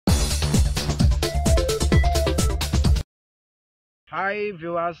Hi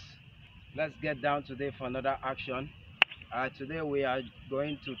viewers, let's get down today for another action. Today we are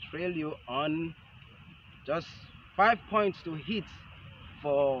going to trail you on just 5 points to hit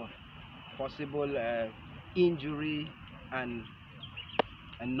for possible injury and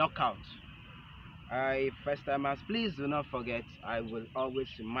knockout. First timers, please do not forget, I will always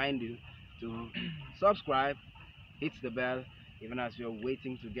remind you to subscribe, hit the bell even as you're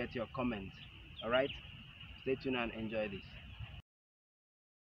waiting to get your comments. Alright, stay tuned and enjoy this.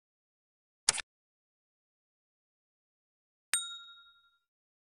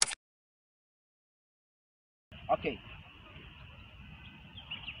 Okay,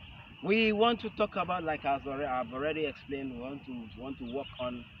 we want to talk about, like I've already explained, we want to work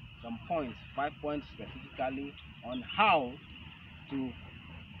on some points, 5 points specifically, on how to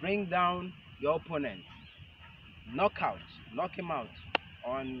bring down your opponent, knock him out,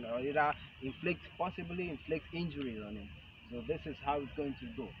 on or either possibly inflict injuries on him. So this is how it's going to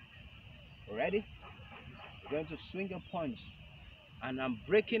go. Ready? We're going to swing a punch, and I'm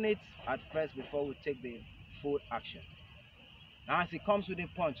breaking it at first before we take the full action. Now as he comes with a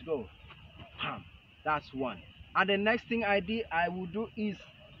punch, go. Bam. That's one. And the next thing I will do is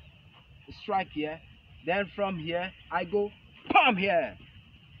strike here. Then from here, I go palm here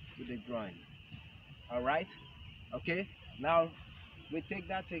to the groin. Alright? Okay? Now, we take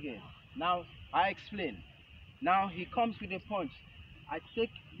that again. Now, I explain. Now, he comes with a punch. I take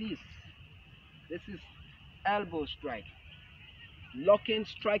this. This is elbow strike.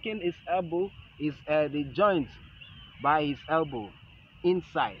 Striking his elbow is the joint by his elbow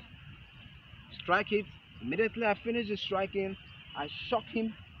inside. Strike it. Immediately I finish the striking, I shock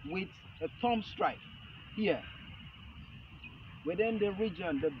him with a thumb strike here within the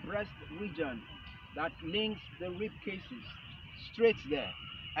region, the breast region that links the rib cases, straight there.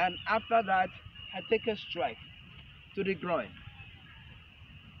 And after that, I take a strike to the groin.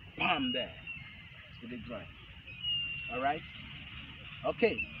 Bam, there to the groin. All right.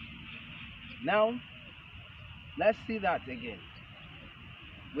 Okay. Now let's see that again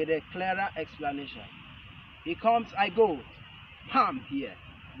with a clearer explanation. He comes, I go palm here,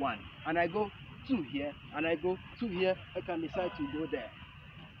 one, and I go two here, and I go two here. I can decide to go there.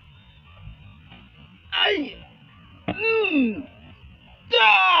 Aye!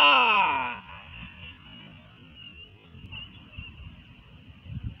 Da!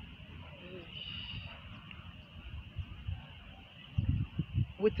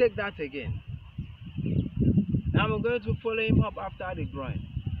 We take that again. Now I'm going to follow him up after the groin,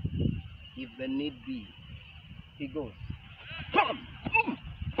 if the need be. He goes pam, pam,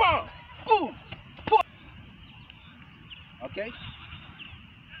 pam. Okay,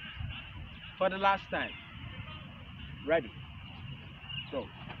 for the last time. Ready, go.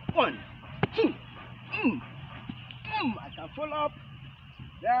 1, 2. I can follow up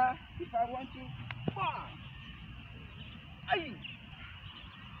there if I want to. Bam. Aye.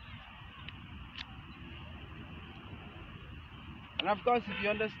 And of course, if you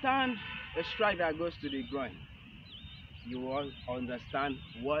understand the strike that goes to the groin, you will understand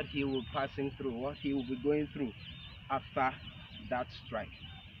what he will be passing through, what he will be going through after that strike.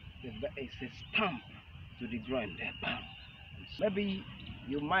 It's a stamp to the groin there. Bam. Maybe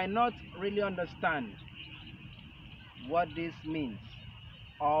you might not really understand what this means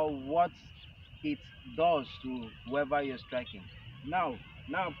or what it does to whoever you're striking. Now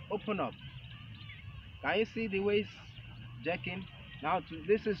open up. Can you see the way it's jerking? Now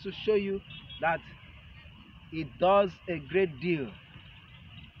this is to show you that it does a great deal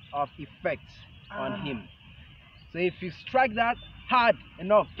of effect on him. So if you strike that hard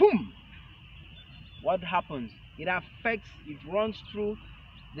enough, boom, what happens? It runs through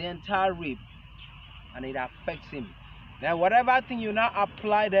the entire rib and it affects him. Then whatever thing you now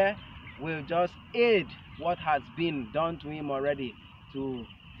apply there will just aid what has been done to him already to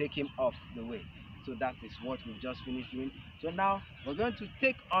take him off the way. So that is what we've just finished doing. So now we're going to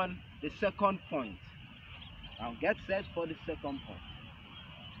take on the second point. Now get set for the second point.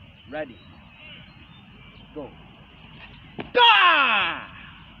 Ready, go. Gah!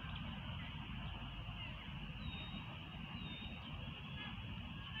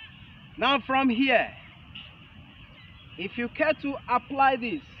 Now from here, if you care to apply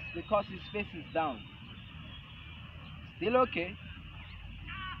this, because his face is down, still okay.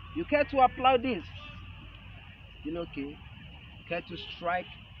 You care to apply this, still okay. Care to strike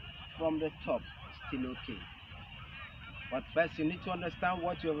from the top, still okay. But first you need to understand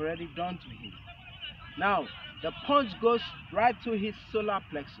what you've already done to him. Now the punch goes right to his solar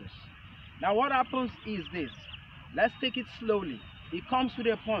plexus. Now what happens is this. Let's take it slowly. He comes with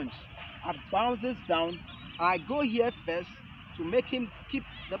a punch. I bounce this down. I go here first. to make him keep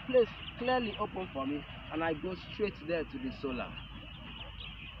the place clearly open for me, and I go straight there to the solar.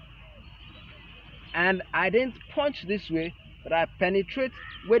 And I didn't punch this way, but I penetrate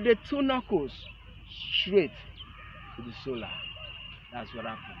with the two knuckles straight to the solar. That's what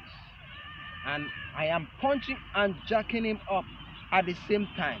happens. And I am punching and jacking him up at the same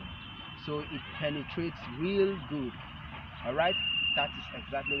time, so it penetrates real good. Alright, that is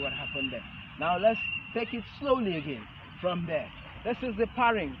exactly what happened there. Now let's take it slowly again from there. This is the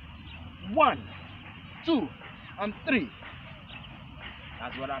parring. 1, 2, and 3.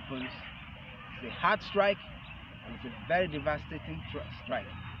 That's what happens. It's a hard strike, and it's a very devastating strike.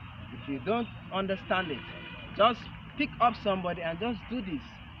 If you don't understand it, just pick up somebody and just do this.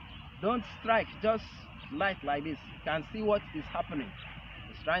 Don't strike, just light like this. You can see what is happening.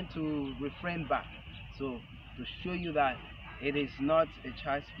 It's trying to refrain back, so to show you that it is not a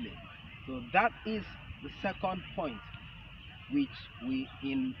child's play. So that is the second point, which we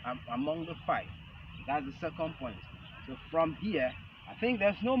among the 5. That's the second point. So from here, I think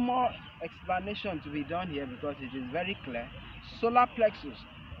there's no more explanation to be done here, because it is very clear. Solar plexus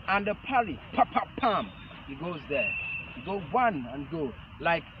and the parry, pam, it goes there. You go 1 and go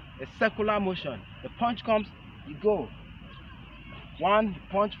like a circular motion. The punch comes, you go 1,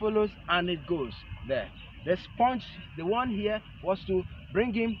 punch follows, and it goes there. This punch, the one here, was to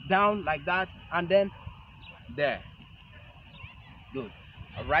bring him down like that, and then there. Good.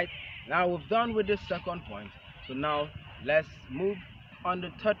 Alright, now we've done with the second point, so now let's move on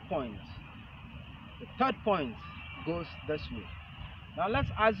the third point. The third point goes this way. Now let's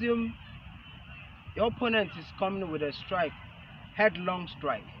assume your opponent is coming with a strike, headlong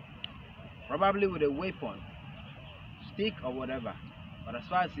strike, probably with a weapon, stick or whatever, but as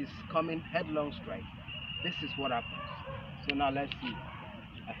far as he's coming headlong strike, this is what happens. So now let's see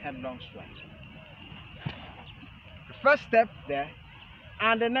a headlong strike. The first step there,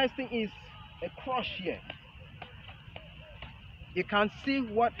 and the next thing is a crush here. You can see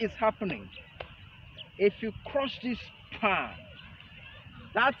what is happening. If you crush this palm,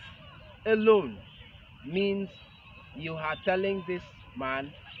 that alone means you are telling this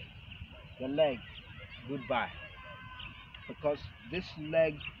man, the leg, goodbye, because this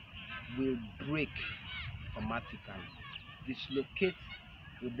leg will break automatically.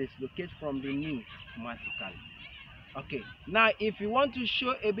 Will dislocate from the knee automatically. Okay, now if you want to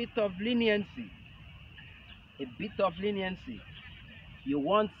show a bit of leniency,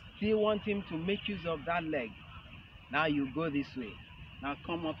 you still want him to make use of that leg. Now you go this way. Now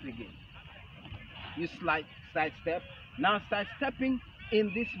come up again. You side step. Now sidestepping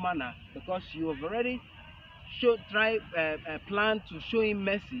in this manner, because you have already plan to show him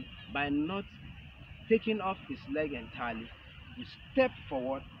mercy by not taking off his leg entirely. You step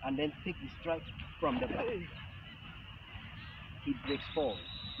forward and then take the strike from the back. He breaks forward.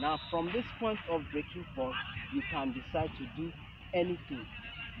 Now from this point of breaking forward, you can decide to do anything.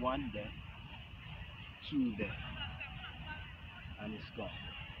 1 there, 2 there, and it's gone.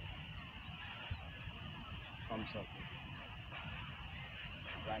 Comes up.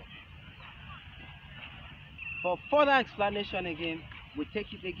 Right. For further explanation again, we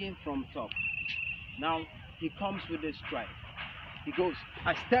take it again from top. Now he comes with a strike. He goes,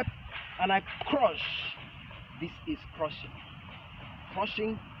 I step and I crush. This is crushing.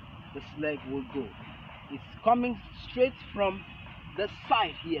 Crushing, this leg will go. It's coming straight from the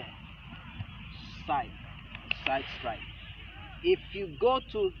side here. Side strike. If you go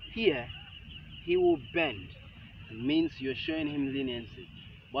to here, he will bend. It means you're showing him leniency.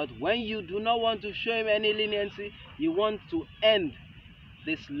 But when you do not want to show him any leniency, you want to end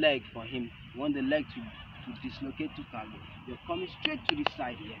this leg for him. You want the leg to dislocate totally. You're coming straight to the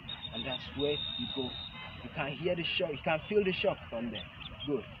side here, and that's where you go. You can hear the shock, you can feel the shock from there.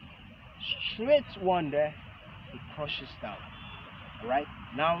 Good. Straight one there, it crushes down. Alright,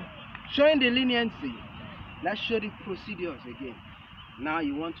 now showing the leniency, let's show the procedures again. Now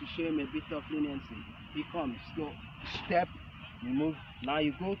you want to show him a bit of leniency. He comes, go step, you move. Now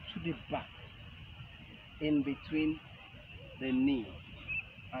you go to the back, in between the knee,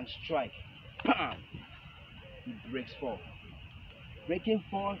 and strike. Bam! He breaks forward. Breaking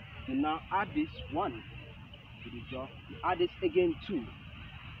forward, you now add this 1 to the jaw. You add this again 2.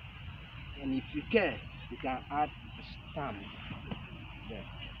 And if you care, you can add a stamp there.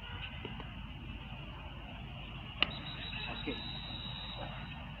 Okay.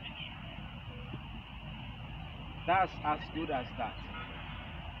 That's as good as that.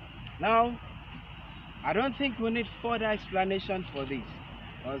 Now, I don't think we need further explanation for this,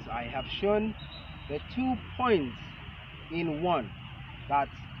 because I have shown the 2 points in one, that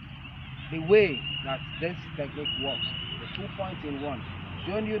the way that this technique works. The 2 points in one.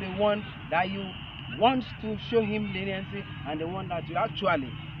 Showing you the one that you want to show him leniency and the one that you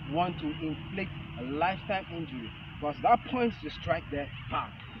actually want to inflict a lifetime injury. Because that point you strike there,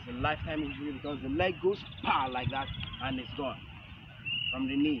 it's a lifetime injury because the leg goes like that and it's gone. From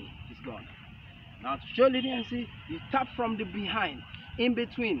the knee, it's gone. Now to show leniency, you tap from the behind, in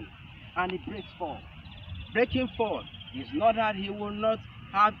between, and it breaks forward. Breaking forward is not that he will not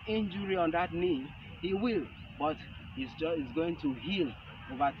have injury on that knee. He will, but it's going to heal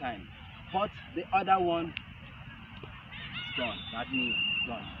over time. But the other one is gone. That knee is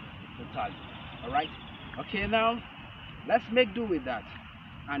gone totally. Alright? Okay, now let's make do with that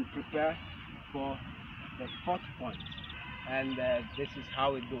and prepare for the fourth point. And this is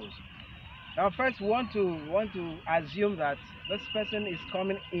how it goes. Now first we want to assume that this person is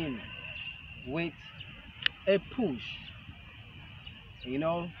coming in with a push. You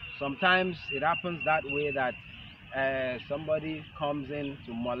know, sometimes it happens that way, that somebody comes in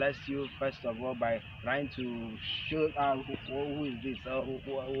to molest you first of all by trying to show who is this, or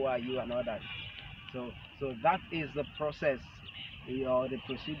who are you, and all that. So that is the process or the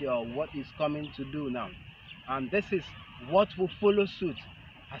procedure of what is coming to do now, and this is what will follow suit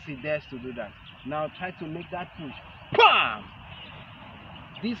as he dares to do that. Now try to make that push. Bam!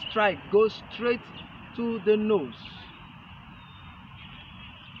 This strike goes straight to the nose.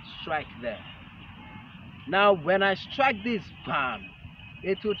 Strike there. Now when I strike this, bam,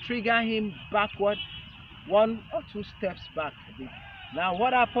 it will trigger him backward 1 or 2 steps back a bit. Now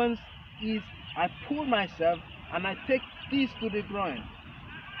what happens is I pull myself and I take this to the groin,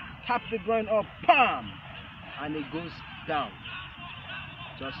 tap the groin up, bam, and it goes down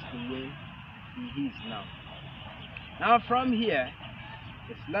just the way he is now. Now from here,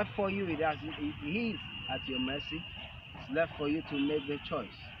 it's left for you. He is at your mercy. It's left for you to make the choice,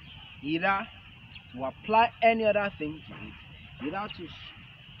 either to apply any other thing to it, either to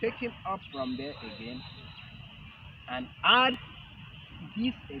take him up from there again and add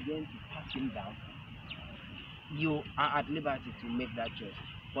this again to pat him down. You are at liberty to make that choice.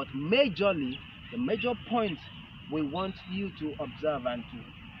 But majorly, the major point we want you to observe and to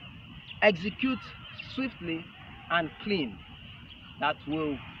execute swiftly and clean, that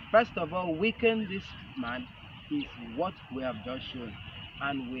will first of all weaken this man, is what we have just shown,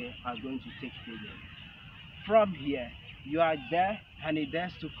 and we are going to take it again. From here, you are there and he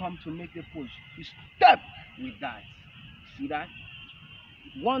dares to come to make the push. You step with that. See that?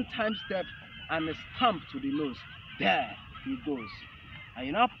 One time step and a stamp to the nose. There he goes. And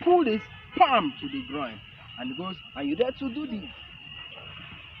you now pull this palm to the groin. And it goes, and you dare to do this.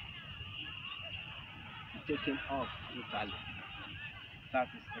 You take him off totally. That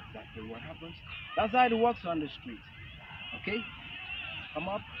is exactly what happens. That's how it works on the street. Okay? Come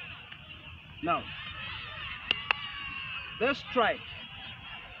up. Now, the strike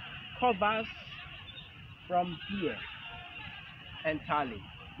covers from here entirely.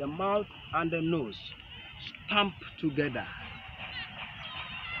 The mouth and the nose stamp together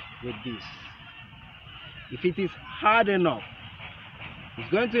with this. If it is hard enough, it's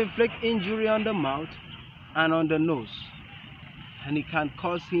going to inflict injury on the mouth and on the nose, and it can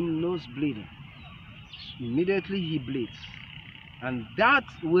cause him nose bleeding. Immediately he bleeds, and that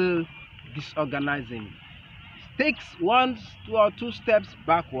will disorganize him. Takes 1 or 2 steps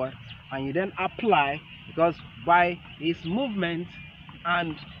backward, and you then apply, because by his movement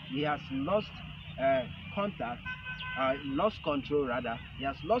and he has lost contact, lost control rather, he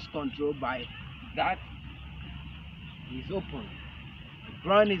has lost control. By that, he's open, the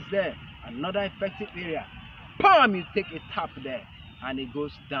groin is there, another effective area. Bam! You take a tap there and it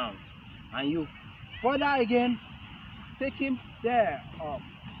goes down, and you further again take him there up,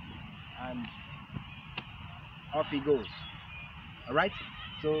 and off he goes. Alright,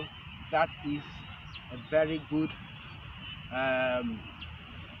 so that is a very good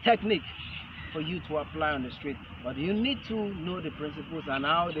technique for you to apply on the street, but you need to know the principles and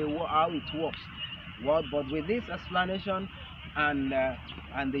how it works. But with this explanation and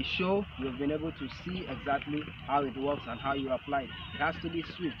the show, you've been able to see exactly how it works and how you apply it. It has to be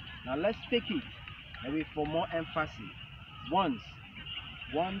swift. Now let's take it maybe for more emphasis. Once,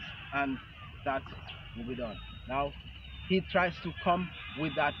 and that will be done. Now he tries to come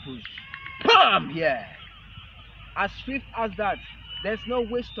with that push. Bam! Here. As swift as that. There's no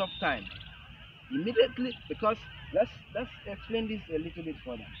waste of time. Immediately, because let's explain this a little bit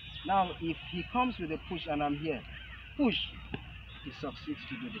further. Now, if he comes with a push and I'm here, push, he succeeds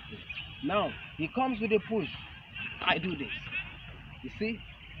to do the push. Now, he comes with a push, I do this. You see,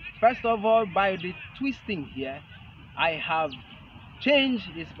 first of all, by the twisting here, I have changed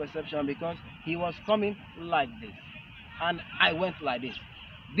his perception, because he was coming like this. and I went like this.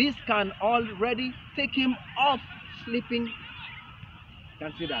 This can already take him off sleeping. You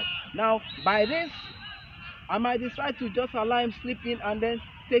can see that. Now, by this, I might decide to just allow him sleeping and then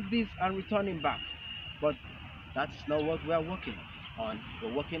take this and return him back. But that's not what we are working on.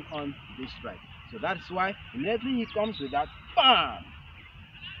 We're working on this strike. So that's why immediately he comes with that, bam! I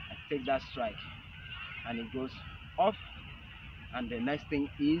take that strike and it goes off, and the next thing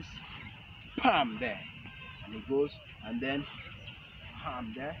is palm there, and it goes, and then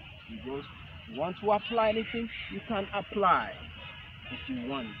palm there, it goes. If you want to apply anything, you can apply if you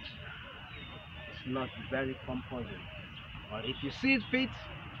want. It's not very compulsory, but if you see it fit,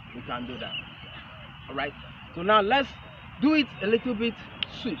 you can do that. All right, so now let's do it a little bit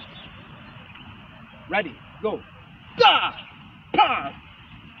swift. Ready, go. Da! Palm!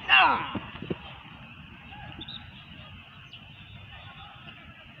 Ah!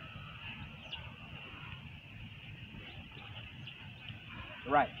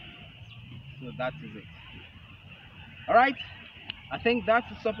 Right, so that is it. All right, I think that's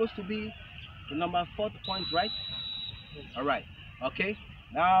supposed to be the number 4th point, right? All right, okay,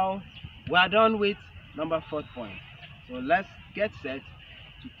 now we are done with number 4th point, so let's get set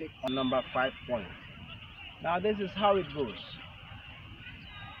to take on number 5 point. Now this is how it goes.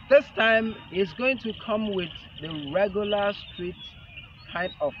 This time it's going to come with the regular street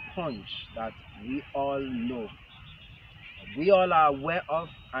kind of punch that we all know, we all are aware of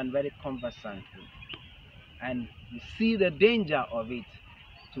and very conversant with, and we see the danger of it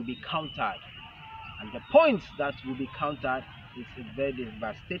to be countered. And the points that will be countered is a very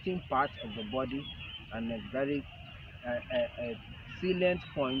devastating part of the body and a very salient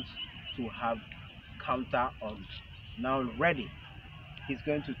point to have counter on. Now ready, he's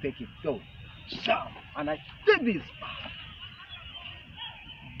going to take it. Go. And I take this.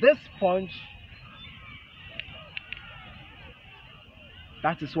 This punch,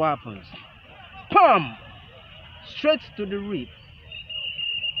 that is what happens. Palm! Straight to the rib.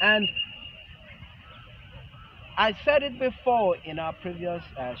 And I said it before in our previous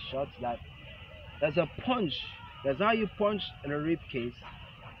shots that there's a punch. There's how you punch in a rib case,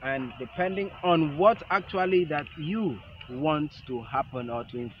 and depending on what actually that you want to happen or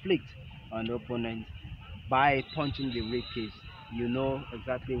to inflict on the opponent by punching the rib case, you know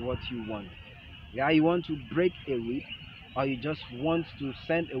exactly what you want. Yeah, you want to break a rib, or you just want to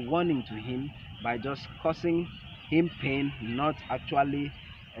send a warning to him by just causing him pain, not actually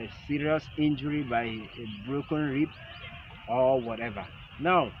a serious injury by a broken rib or whatever.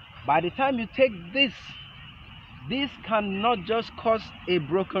 Now, by the time you take this, this cannot just cause a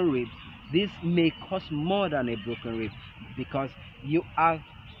broken rib. This may cause more than a broken rib, because you are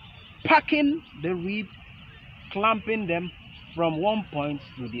packing the rib, clamping them from one point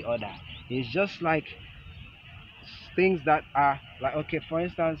to the other. It's just like things that are like, okay, for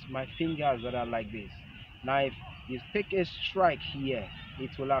instance, my fingers that are like this. Now if you take a strike here, it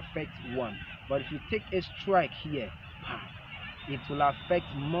will affect one, but if you take a strike here, it will affect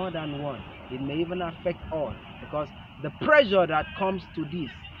more than one. It may even affect all, because the pressure that comes to this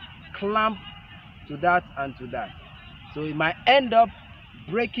clamp to that and to that, so it might end up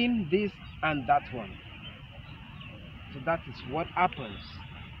breaking this and that one. So that is what happens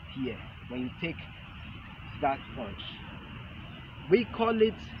here when you take that punch. We call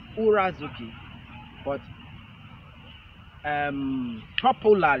it urazuki, but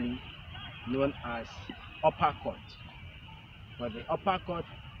popularly known as uppercut. But the uppercut,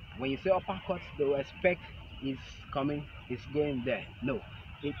 when you say uppercut, they will expect is coming, is going there. No,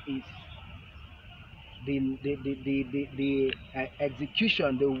 it is the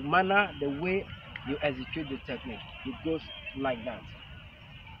execution, the manner, the way you execute the technique. It goes like that.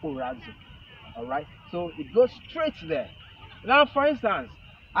 Urazuki. All right, so it goes straight there. Now, for instance,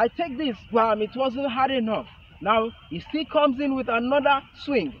 I take this, it wasn't hard enough. Now he still comes in with another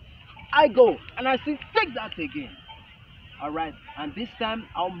swing. I go and I still take that again. All right, and this time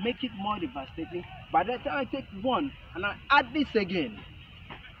I'll make it more devastating. By the time I take one and I add this again,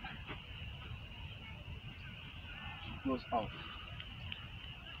 it goes off.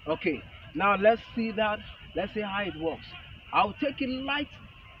 Okay, now let's see that. Let's see how it works. I'll take it light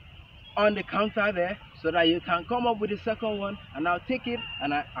on the counter there so that you can come up with the second one, and I'll take it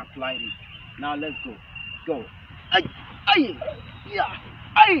and I apply it. Now let's go. Go. Ay, ay, yeah,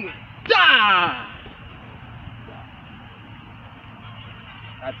 ay, da.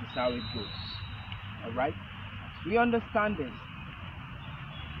 That is how it goes. All right. We understand this.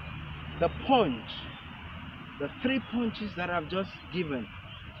 The punch, the 3 punches that I've just given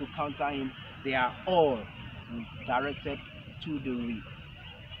to counter him, they are all directed to the rib.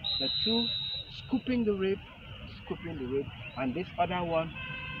 The 2 scooping the rib, scooping the rib, and this other one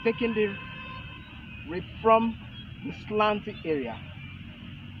taking the rib from the slanty area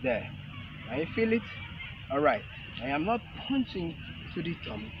there. Can you feel it? All right. I am not punching to the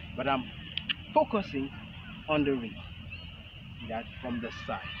tummy, but I'm focusing on the rib, that from the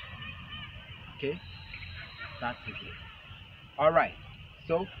side. Okay, that is it. All right.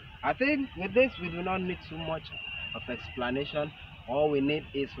 So I think with this we do not need too much of explanation. All we need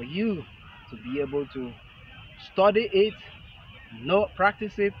is for you to be able to study it,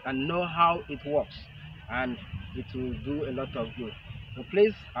 practice it, and know how it works, and it will do a lot of good. So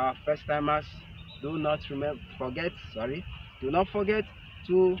please, our first timers, do not forget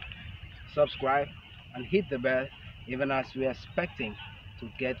to subscribe and hit the bell, even as we are expecting to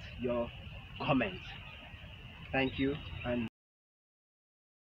get your comments. Thank you, and